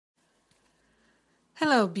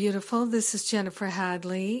Hello, beautiful. This is Jennifer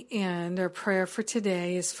Hadley, and our prayer for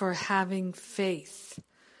today is for having faith.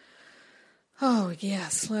 Oh,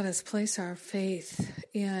 yes, let us place our faith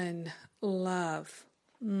in love.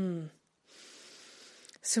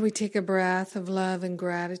 So we take a breath of love and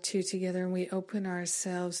gratitude together, and we open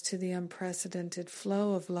ourselves to the unprecedented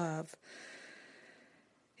flow of love.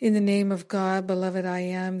 In the name of God, beloved I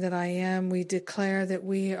am that I am, we declare that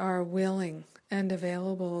we are willing and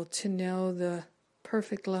available to know the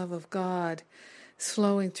perfect love of God is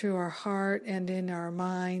flowing through our heart and in our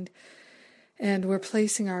mind, and we're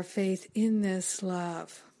placing our faith in this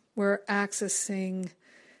love. We're accessing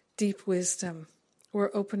deep wisdom.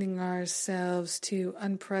 We're opening ourselves to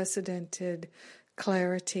unprecedented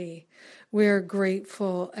clarity. We're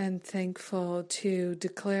grateful and thankful to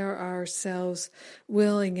declare ourselves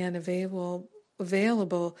willing and available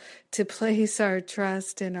to place our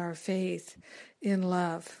trust and our faith in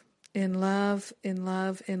love. In love, in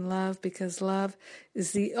love, in love, because love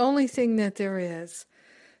is the only thing that there is.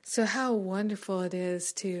 So how wonderful it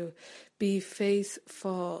is to be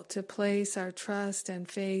faithful, to place our trust and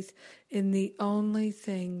faith in the only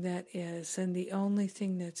thing that is, and the only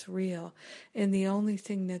thing that's real, and the only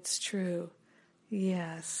thing that's true.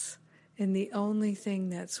 Yes, and the only thing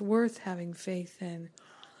that's worth having faith in.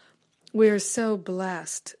 We're so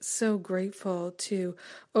blessed, so grateful to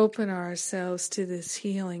open ourselves to this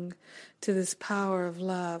healing, to this power of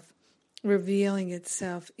love, revealing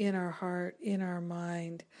itself in our heart, in our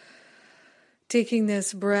mind. Taking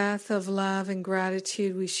this breath of love and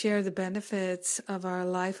gratitude, we share the benefits of our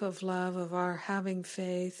life of love, of our having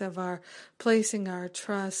faith, of our placing our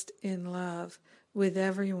trust in love with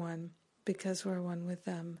everyone, because we're one with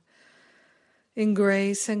them. In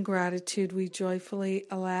grace and gratitude, we joyfully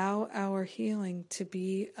allow our healing to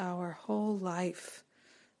be our whole life.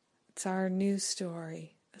 It's our new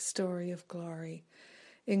story, a story of glory.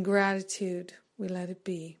 In gratitude, we let it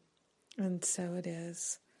be. And so it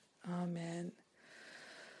is. Amen.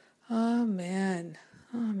 Amen.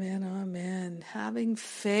 Amen. Amen. Having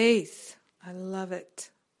faith. I love it.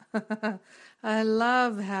 I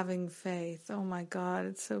love having faith. Oh my God,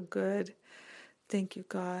 it's so good. Thank you,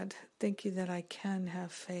 God. Thank you that I can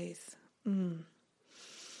have faith.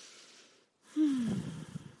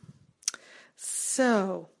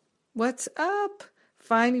 So, what's up?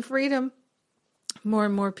 Finding Freedom. More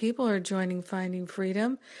and more people are joining Finding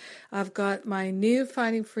Freedom. I've got my new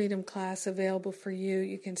Finding Freedom class available for you.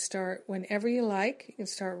 You can start whenever you like. You can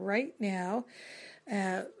start right now.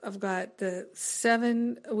 I've got the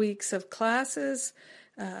 7 weeks of classes,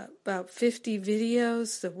 about 50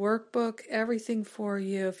 videos, the workbook, everything for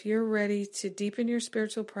you if you're ready to deepen your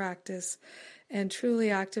spiritual practice and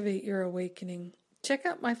truly activate your awakening. Check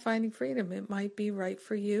out my Finding Freedom. It might be right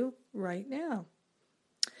for you right now.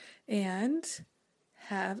 And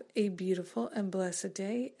have a beautiful and blessed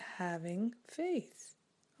day having faith.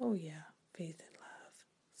 Oh yeah, faith and love.